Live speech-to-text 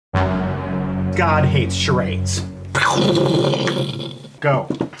God hates charades. Go.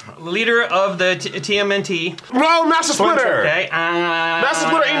 Leader of the TMNT. No, Master Splinter. Okay. Master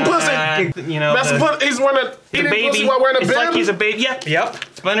Splinter eating pussy. You know, Master Splinter, he's wearing eating pussy while wearing a bib. It's like he's a baby. Yep.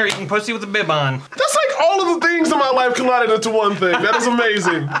 Splinter eating pussy with a bib on. That's like all of the things in my life collided into one thing. That is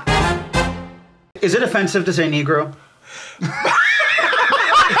amazing. Is it offensive to say Negro?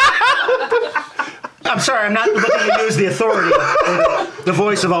 I'm sorry, I'm not letting you use the authority or the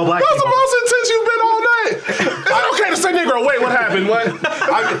voice of all black That's people. the most intense you've been all night. It's okay to say Negro. Wait, what happened? What?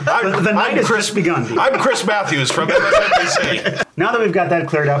 The night has just begun. I'm Chris Matthews from MSNBC. Now that we've got that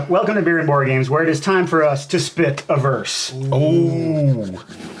cleared up, welcome to Beer and Board Games, where it is time for us to spit a verse. Ooh.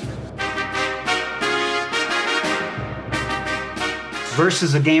 Verse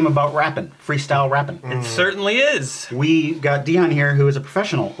is a game about rapping, freestyle rapping. It certainly is. We got Dion here, who is a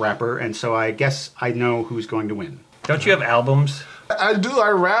professional rapper, and so I guess I know who's going to win. Don't you have albums? I do. I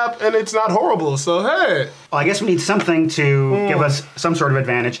rap, and it's not horrible. So hey. Well, I guess we need something to give us some sort of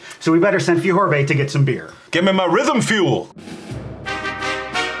advantage, so we better send Fjorbe to get some beer. Give me my rhythm fuel.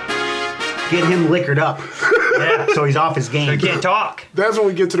 Get him liquored up. Yeah. So he's off his game. You can't talk. That's when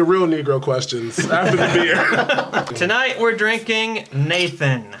we get to the real Negro questions after the beer. Tonight we're drinking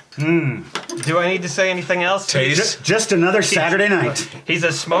Nathan. Do I need to say anything else? Taste. Just another Saturday night. He's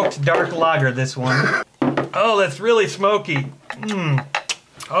a smoked dark lager, this one. Oh, that's really smoky.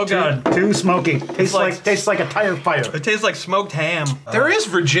 Oh, God. Too smoky. Tastes like a tire fire. It tastes like smoked ham. There is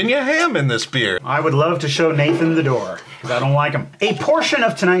Virginia ham in this beer. I would love to show Nathan the door, because I don't like him. A portion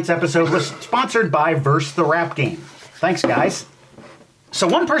of tonight's episode was sponsored by Verse the Rap Game. Thanks, guys. So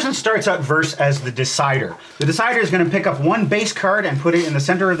one person starts out Verse as the decider. The decider is going to pick up one base card and put it in the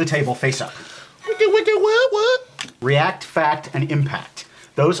center of the table face up. What? React, fact, and impact.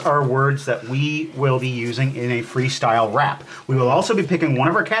 Those are words that we will be using in a freestyle rap. We will also be picking one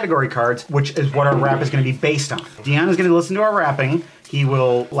of our category cards, which is what our rap is going to be based on. Dion is going to listen to our rapping. He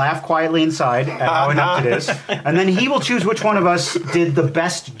will laugh quietly inside at how inept it is. And then he will choose which one of us did the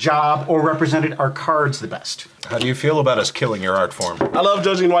best job or represented our cards the best. How do you feel about us killing your art form? I love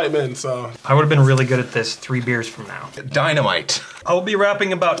judging white men, so. I would have been really good at this 3 beers from now. Dynamite. I'll be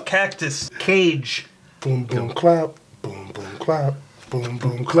rapping about cactus. Cage. Boom, boom, clap. Boom, boom, clap. Boom,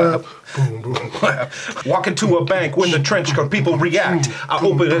 boom, clap. Boom, boom, clap. Walk into a bank with the trench coat, people react. I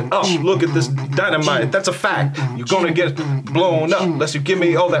open it up, look at this dynamite, that's a fact. You're gonna get blown up unless you give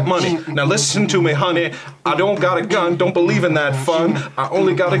me all that money. Now listen to me, honey, I don't got a gun, don't believe in that fun. I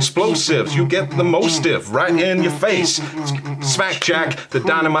only got explosives, you get the most stiff, right in your face. Smack jack, the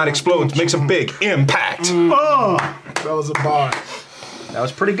dynamite explodes, makes a big impact. Oh, That was a bar. that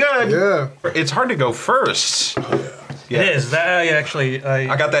was pretty good. Yeah. It's hard to go first. It is. That actually,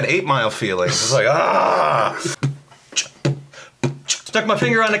 I got that 8 Mile feeling. It's like, stuck my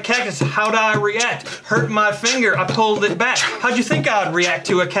finger on a cactus. How'd I react? Hurt my finger. I pulled it back. How'd you think I'd react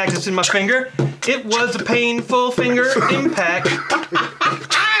to a cactus in my finger? It was a painful finger impact.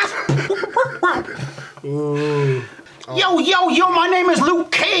 Ooh. Yo, my name is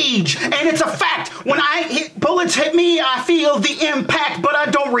Luke Cage, and it's a fact. When bullets hit me, I feel the impact, but I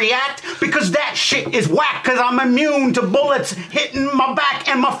don't react because that shit is whack, because I'm immune to bullets hitting my back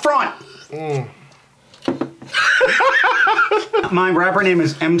and my front. My rapper name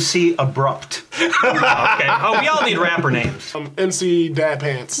is MC Abrupt. Okay. Oh, we all need rapper names. NC Dad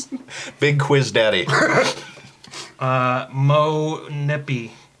Pants. Big Quiz Daddy. Mo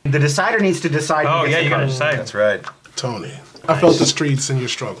Nippy. The decider needs to decide. Oh, who gets yeah, the you gotta card. decide. That's right. Tony. I felt the streets in your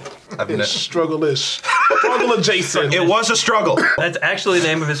struggle. Struggle-ish. Struggle adjacent. It was a struggle. That's actually the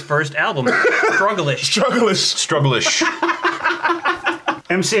name of his first album, Struggleish. Struggle-ish.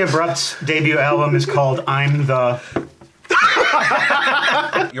 MC Abrupt's debut album is called I'm the...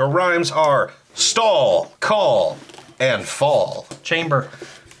 Your rhymes are stall, call, and fall. Chamber.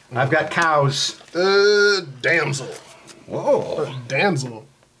 I've got cows. Damsel. Whoa. Damsel.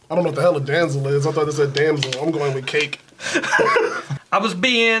 I don't know what the hell a damsel is. I thought it said damsel. I'm going with cake. I was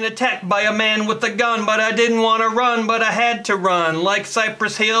being attacked by a man with a gun, but I didn't want to run, but I had to run. Like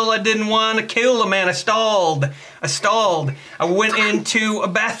Cypress Hill, I didn't want to kill a man. I stalled. I went into a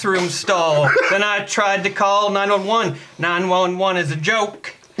bathroom stall. Then I tried to call 911. 911 is a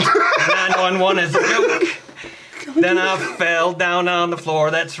joke. 911 is a joke. Then I fell down on the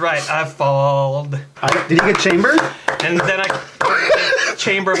floor. That's right, I falled. Did you get chamber? And then I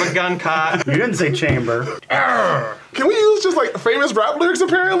chamber of a gun cot. You didn't say chamber. Can we use just like famous rap lyrics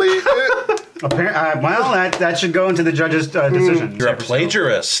apparently? Well, that should go into the judge's decision. You're a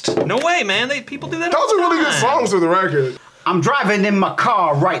plagiarist. No way, man. People do that Those all are the really good time. songs for the record. I'm driving in my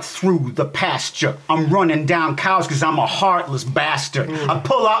car right through the pasture. I'm running down cows because I'm a heartless bastard. I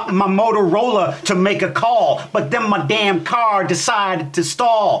pull out my Motorola to make a call, but then my damn car decided to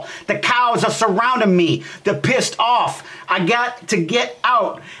stall. The cows are surrounding me. They're pissed off. I got to get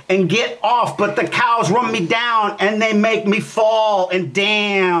out and get off, but the cows run me down and they make me fall. And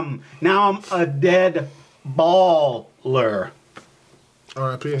damn, now I'm a dead baller.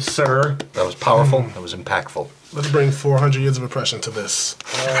 R.I.P. Sir. That was powerful. That was impactful. Let's bring 400 years of oppression to this.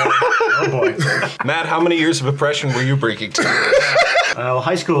 Oh boy. Matt, how many years of oppression were you bringing to? Well,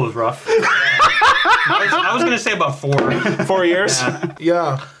 high school was rough. I was gonna say about 4. 4 years?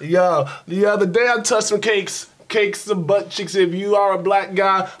 Yeah. The other day I touched some cakes and butt cheeks. If you are a black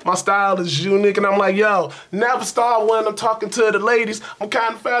guy, my style is unique. And I'm like, yo, never start when I'm talking to the ladies. I'm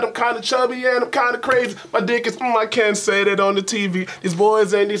kind of fat, I'm kind of chubby, and I'm kind of crazy. My dick is, I can't say that on the TV. These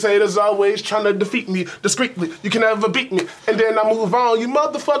boys and these haters always trying to defeat me discreetly. You can never beat me. And then I move on. You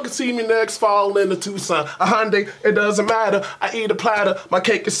motherfuckers see me next fall in the Tucson. A Hyundai, it doesn't matter. I eat a platter. My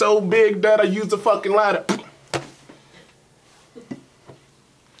cake is so big that I use a fucking ladder.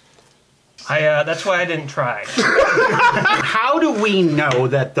 That's why I didn't try. How do we know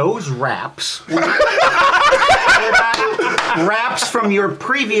that those raps were not raps from your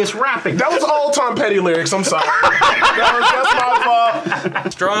previous rapping? That was all Tom Petty lyrics, I'm sorry. That's my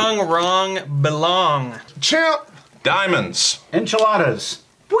fault. Strong, wrong, belong. Champ. Diamonds. Enchiladas.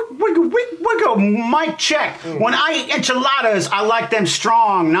 Wiggle, mic check. When I eat enchiladas, I like them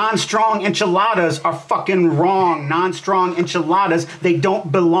strong. Non-strong enchiladas are fucking wrong. Non-strong enchiladas, they don't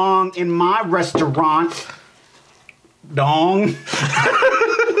belong in my restaurant. Dong.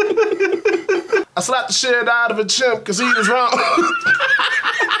 I slapped the shit out of a chimp because he was wrong.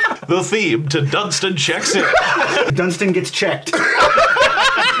 The theme to Dunstan Checks In. Dunstan gets checked.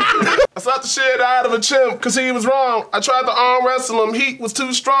 I slapped the shit out of a chimp because he was wrong. I tried to arm wrestle him, he was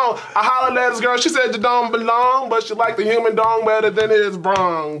too strong. I hollered at this girl, she said you don't belong, but she liked the human dong better than his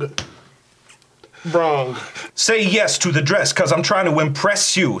brong. Say yes to the dress, cause I'm trying to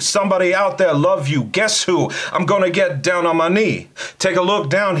impress you. Somebody out there love you. Guess who? I'm gonna get down on my knee. Take a look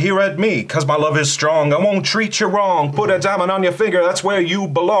down here at me, cause my love is strong. I won't treat you wrong. Put a diamond on your finger, that's where you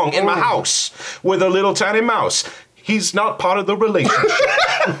belong. In my house, with a little tiny mouse. He's not part of the relationship.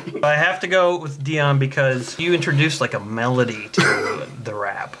 I have to go with Dion because you introduced like a melody to the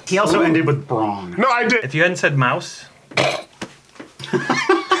rap. He also ended with brong. No, I did. If you hadn't said mouse.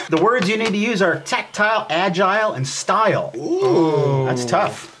 The words you need to use are tactile, agile, and style. Ooh. That's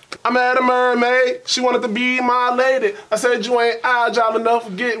tough. I met a mermaid, she wanted to be my lady. I said, you ain't agile enough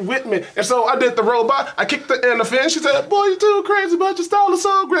to get with me. And so I did the robot, I kicked her in the fin. She said, boy, you too crazy, but your style is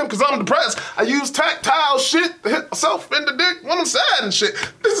so grim. Cause I'm depressed, I use tactile shit to hit myself in the dick when I'm sad and shit.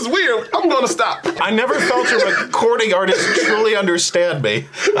 This is weird, I'm gonna stop. I never felt a recording artist truly understand me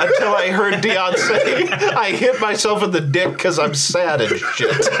until I heard Dion say, I hit myself in the dick cause I'm sad and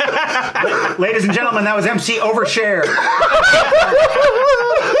shit. Ladies and gentlemen, that was MC Overshare.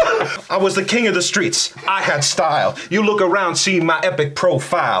 I was the king of the streets. I had style. You look around, see my epic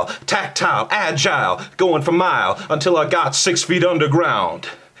profile. Tactile, agile, going for mile until I got 6 feet underground.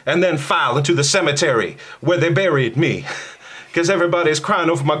 And then file into the cemetery where they buried me. Cause everybody's crying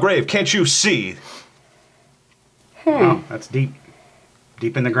over my grave, can't you see? Wow, that's deep.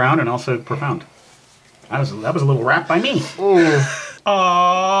 Deep in the ground and also profound. That was a little rap by me.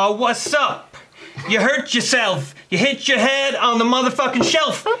 Aw, what's up? You hurt yourself. You hit your head on the motherfucking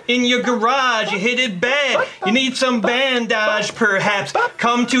shelf. In your garage, you hit it bad. You need some bandage, perhaps.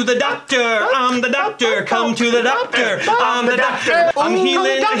 Come to the doctor. I'm the doctor. Come to the doctor. I'm the doctor. I'm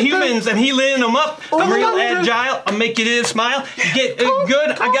healing the humans. I'm healing them up. I'm real agile. I'm making it smile. Get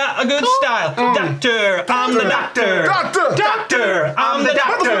good. I got a good style. Doctor. I'm the doctor. Doctor. I'm the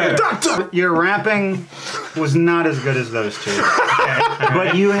doctor. Your rapping was not as good as those two.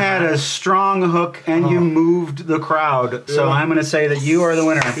 But you had a strong hook and you moved the crowd. So I'm going to say that you are the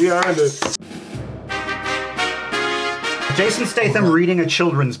winner. He earned it. Jason Statham reading a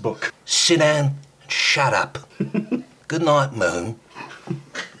children's book. Sit down and shut up. Good night, moon.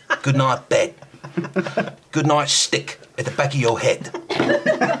 Good night, bed. Good night, stick at the back of your head.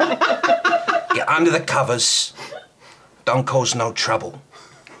 Get under the covers. Don't cause no trouble.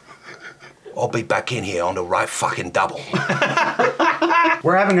 I'll be back in here on the right fucking double.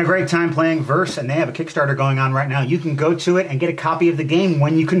 We're having a great time playing Verse, and they have a Kickstarter going on right now. You can go to it and get a copy of the game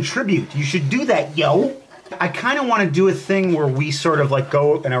when you contribute. You should do that, yo. I kind of want to do a thing where we sort of like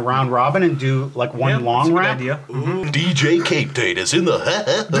go in a round robin and do like one long rap. Idea. DJ Cape Date is in the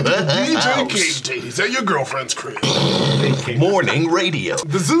DJ Cape Date, is at your girlfriend's crib. morning radio.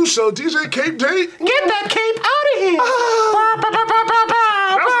 The Zoo Show, DJ Cape Date. Get that cape out of That's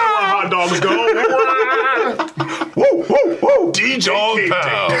not where hot dogs go. Woo, woo, woo. DJ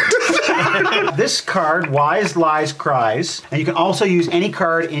Pound. This card, Wise Lies Cries, and you can also use any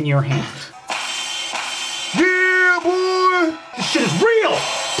card in your hand. Yeah, boy. This shit is real!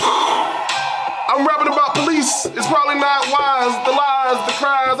 I'm rapping about police. It's probably not wise. The lies, the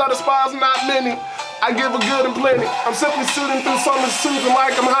cries, I despise not many. I give a good and plenty. I'm simply shooting through something soothing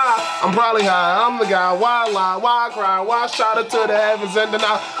like I'm high. I'm probably high. I'm the guy. Why lie? Why cry? Why shout it to the heavens and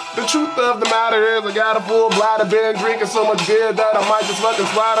deny? The truth of the matter is I got a full bladder. Been drinking so much beer that I might just fucking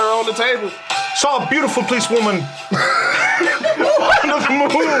splatter on the table. Saw a beautiful policewoman under the moon.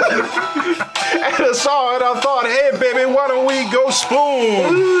 And I saw it, I thought, hey baby, why don't we go spoon?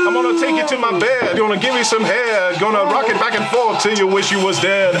 I'm gonna take you to my bed, gonna give you some head, gonna rock it back and forth till you wish you was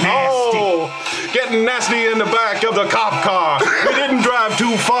dead. Oh, getting nasty in the back of the cop car. We didn't drive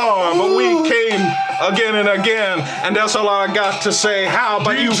too far, but we came again and again. And that's all I got to say. How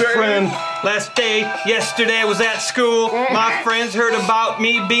about you, friend? Last day, yesterday, I was at school. My friends heard about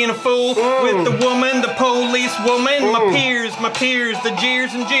me being a fool with the woman, the police woman, my peers, the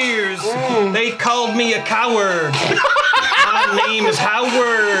jeers and jeers. They called me a coward. My name is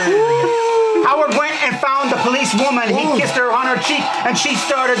Howard. Howard went and found the police woman. He kissed her on her cheek and she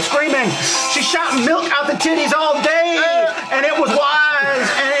started screaming. She shot milk out the titties all day. And it was wise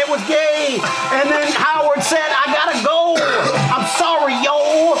and it was gay. And then Howard said, I gotta go. I'm sorry,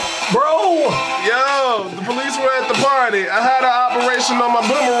 yo, bro. Yo, the police were at the party. I had an operation on my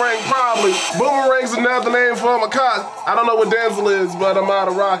boomerang, probably. Boomerang's another name for my cock. I don't know what Denzel is, but I'm out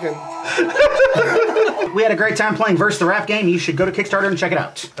of rocking. We had a great time playing Verse the Rap game. You should go to Kickstarter and check it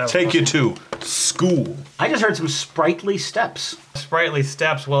out. Take you to school. I just heard some sprightly steps. Sprightly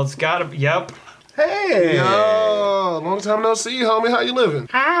steps. Well, it's gotta be. Yep. Hey. Yo, long time no see, homie. How you living?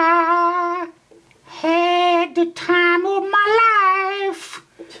 I had the time of my life,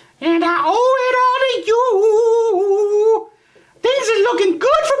 and I owe it all to you. Things are looking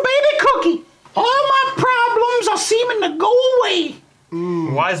good for Baby Cookie. All my problems are seeming to go away.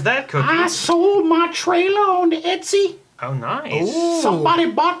 Why is that, Cookie? I sold my trailer on the Etsy. Oh, nice. Somebody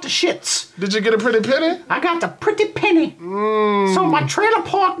bought the shits. Did you get a pretty penny? I got the pretty penny. So my trailer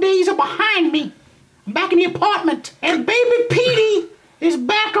park days are behind me. I'm back in the apartment. And Baby Petey is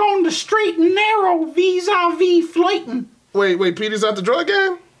back on the straight and narrow vis-a-vis flirting. Wait, Petey's at the drug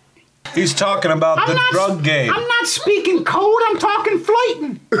game? He's talking about the drug game. I'm not speaking code, I'm talking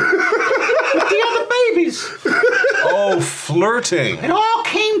flirting. With the other babies. Oh, flirting. It all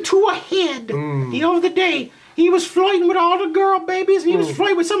came to a head the other day. He was flirting with all the girl babies. He was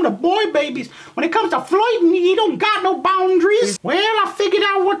flirting with some of the boy babies. When it comes to flirting, he don't got no boundaries. Well, I figured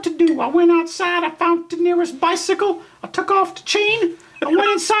out what to do. I went outside, I found the nearest bicycle. I took off the chain. I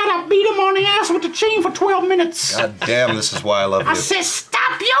went inside, I beat him on the ass with the chain for 12 minutes. God damn, this is why I love you. I said,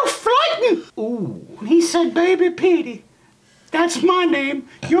 stop your flirting! Ooh. And he said, Baby Petey. That's my name.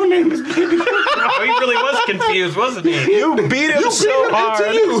 Your name is Baby Petey. Oh, he really was confused, wasn't he? You beat him so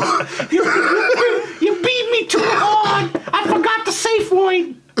hard. You beat me too hard. I forgot the safe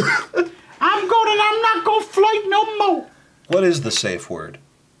word. I'm not gonna flirt no more. What is the safe word?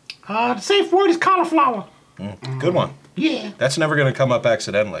 The safe word is cauliflower. Good one. Yeah. That's never going to come up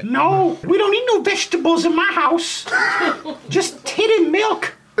accidentally. No, we don't eat no vegetables in my house. Just titty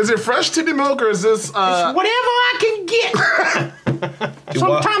milk. Is it fresh titty milk or is this It's whatever I can get.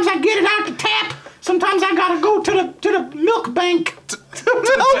 Sometimes I get it out the tap. Sometimes I gotta go to the milk bank.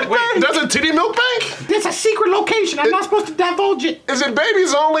 Wait, there's a titty milk bank? It's a secret location. I'm not supposed to divulge it. Is it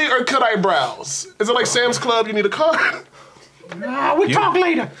babies only or could I browse? Is it like Sam's Club, you need a card? We'll talk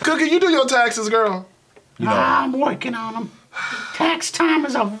later. Cookie, you do your taxes, girl. I'm working on them. Tax time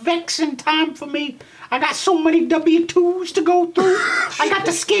is a vexing time for me. I got so many W-2s to go through. I got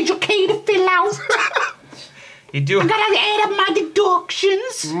the Schedule K to fill out. You do. I gotta add up my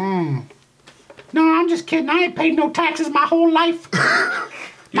deductions. No, I'm just kidding. I ain't paid no taxes my whole life.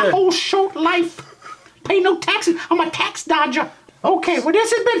 My whole short life. Pay no taxes. I'm a tax dodger. Okay, well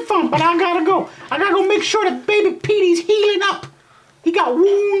this has been fun, but I gotta go. I gotta go make sure that Baby Petey's healing up. He got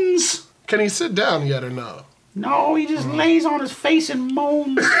wounds. Can he sit down yet or no? No, he just lays on his face and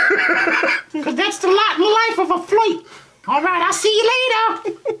moans. Because that's the lot in the life of a flirt. All right, I'll see you later.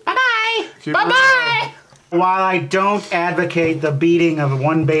 Bye-bye. Bye-bye. While I don't advocate the beating of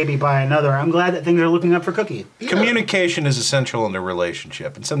one baby by another, I'm glad that things are looking up for Cookie. Communication is essential in a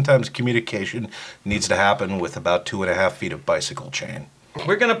relationship, and sometimes communication needs to happen with about 2.5 feet of bicycle chain.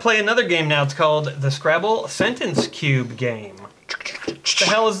 We're going to play another game now. It's called the Scrabble Sentence Cube game. What the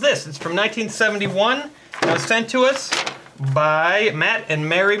hell is this? It's from 1971. It was sent to us by Matt and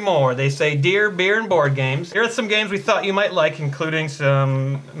Mary Moore. They say, Dear Beer and Board Games, here are some games we thought you might like, including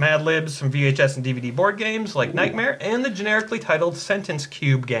some Mad Libs, some VHS and DVD board games like Nightmare, and the generically titled Sentence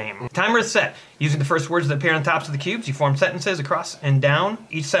Cube game. Timer is set. Using the first words that appear on tops of the cubes, you form sentences across and down.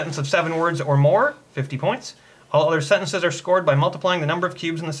 Each sentence of 7 words or more, 50 points. All other sentences are scored by multiplying the number of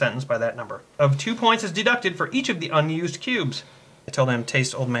cubes in the sentence by that number. Of 2 points is deducted for each of the unused cubes. I tell them,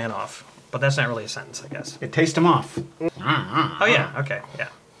 taste old man off. But that's not really a sentence, I guess. It tastes them off. Oh, yeah, okay, yeah.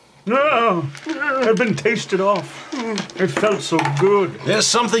 No, I've been tasted off. It felt so good. There's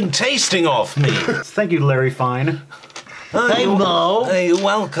something tasting off me. Thank you, Larry Fine. Hey, Mo. Hey, you're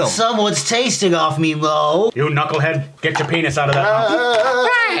welcome. Someone's tasting off me, Mo. You knucklehead, get your penis out of that mouth.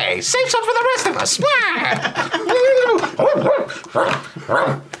 Hey, save some for the rest of us.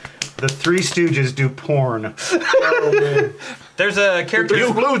 The Three Stooges do porn. Oh, man. There's a character... Three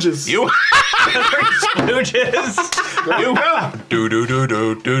Splooges. You. Splooges. Do do do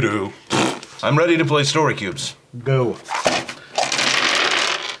do do do. I'm ready to play Story Cubes. Go.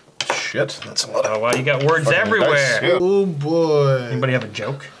 Shit, that's a lot Oh, of. wow, you got words everywhere. dice, yeah. Oh, boy. Anybody have a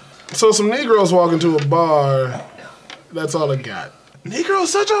joke? So some Negroes walk into a bar. That's all I got. Negro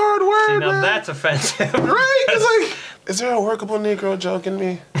is such a hard word, See, now man. that's offensive. Right? It's like, is there a workable Negro joke in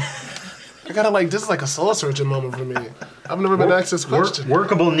me? I gotta this is like a soul searching moment for me. I've never been asked this question.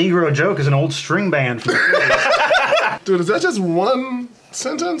 Workable Negro Joke is an old string band. From the Dude, is that just one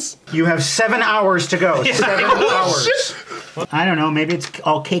sentence? You have 7 hours to go. 7 hours. Shit. I don't know, maybe it's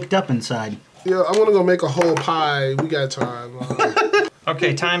all caked up inside. Yeah, I'm gonna go make a whole pie. We got time.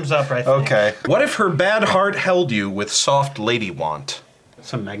 Okay, time's up, I think. Okay. What if her bad heart held you with soft lady want?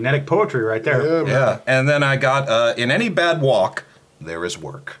 Some magnetic poetry right there. Yeah, man. Yeah. And then I got, in any bad walk, there is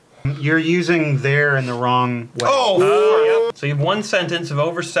work. You're using there in the wrong way. Oh! Yep. So you have one sentence of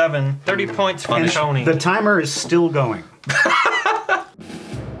over 7. 30 points for Tony. The timer is still going.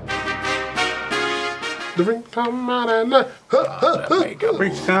 The ring come out at night.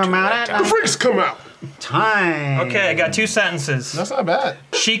 Freaks come out at The night. freaks come out. Time. Okay, I got 2 sentences. That's not bad.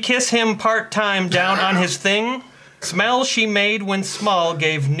 She kiss him part-time down on his thing. Smell she made when small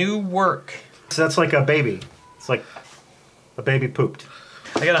gave new work. So that's like a baby. It's like a baby pooped.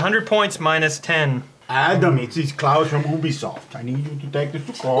 I got 100 points minus 10. Adam, it's Klaus from Ubisoft. I need you to take this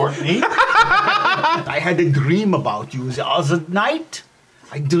to Courtney. I had a dream about you the other night.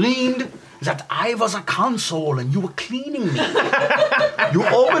 I dreamed that I was a console and you were cleaning me. You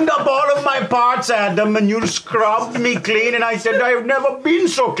opened up all of my parts, Adam, and you scrubbed me clean, and I said, I've never been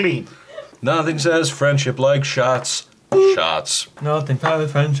so clean. Nothing says friendship like shots. Shots. Nothing for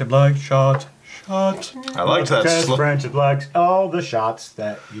friendship like shots. Shots. I liked that. Because friendship likes all the shots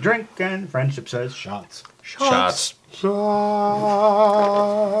that you drink, and friendship says shots. Shots. Shots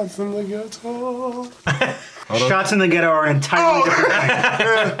in the ghetto. Shots in the ghetto are an entirely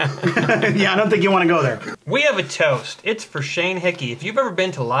different thing. Yeah, I don't think you want to go there. We have a toast. It's for Shane Hickey. If you've ever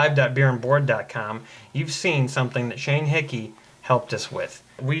been to live.beerandboard.com, you've seen something that Shane Hickey helped us with.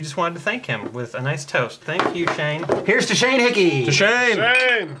 We just wanted to thank him with a nice toast. Thank you, Shane. Here's to Shane Hickey. To Shane.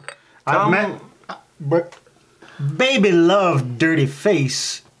 Shane. I've met, but baby love dirty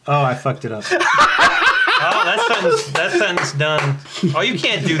face. Oh, I fucked it up. Oh, that sentence done. Oh, you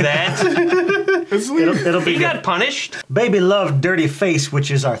can't do that. It'll be He good. got punished. Baby love dirty face, which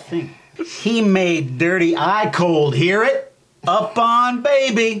is our thing. He made dirty eye cold. Hear it? Up on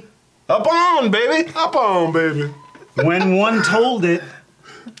baby. Up on, baby. Up on, baby. When one told it,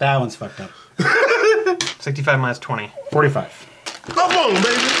 that one's fucked up. 65 minus 20. 45. Up on,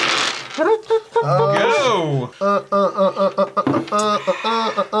 baby. Go!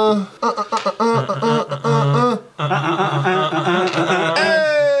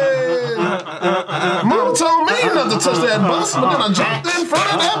 Mama told me not to touch that bus, but then I jumped in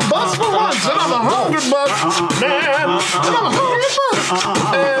front of that bus for once, and I'm a hungry bus, man. And I'm a hungry bus.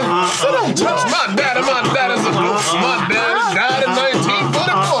 And so don't touch my daddy. My daddy's a ghost. My daddy died in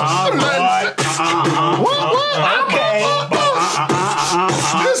 1944. What? Okay.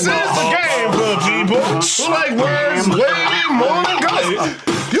 This is the game for people who like words way more than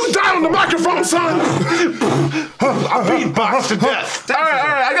guts. You die on the microphone, son. I beatbox to death. All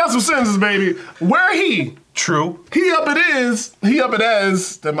right, I got some sentences, baby. Where he? True. He up it is. He up it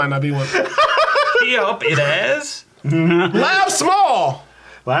as. That might not be one. Yup, it is. Laugh small.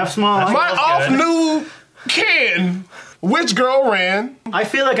 Laugh small. My That's off good. new can. Which girl ran? I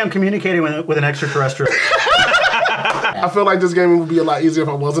feel like I'm communicating with an extraterrestrial. I feel like this game would be a lot easier if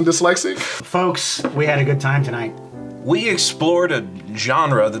I wasn't dyslexic. Folks, we had a good time tonight. We explored a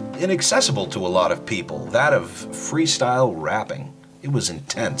genre that's inaccessible to a lot of people, that of freestyle rapping. It was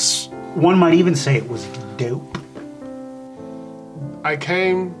intense. One might even say it was dope. I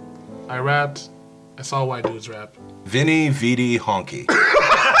came, I rapped, I saw white dudes rap. Vinny Vidi Honky.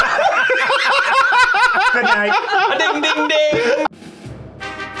 Good night. Ding, ding, ding.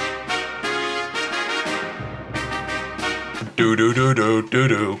 Do do do do do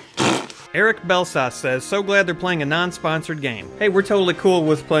do. Eric Belsas says, so glad they're playing a non-sponsored game. Hey, we're totally cool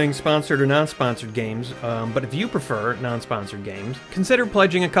with playing sponsored or non-sponsored games, but if you prefer non-sponsored games, consider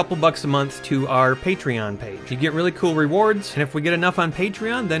pledging a couple bucks a month to our Patreon page. You get really cool rewards, and if we get enough on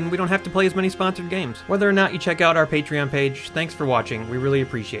Patreon, then we don't have to play as many sponsored games. Whether or not you check out our Patreon page, thanks for watching. We really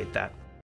appreciate that.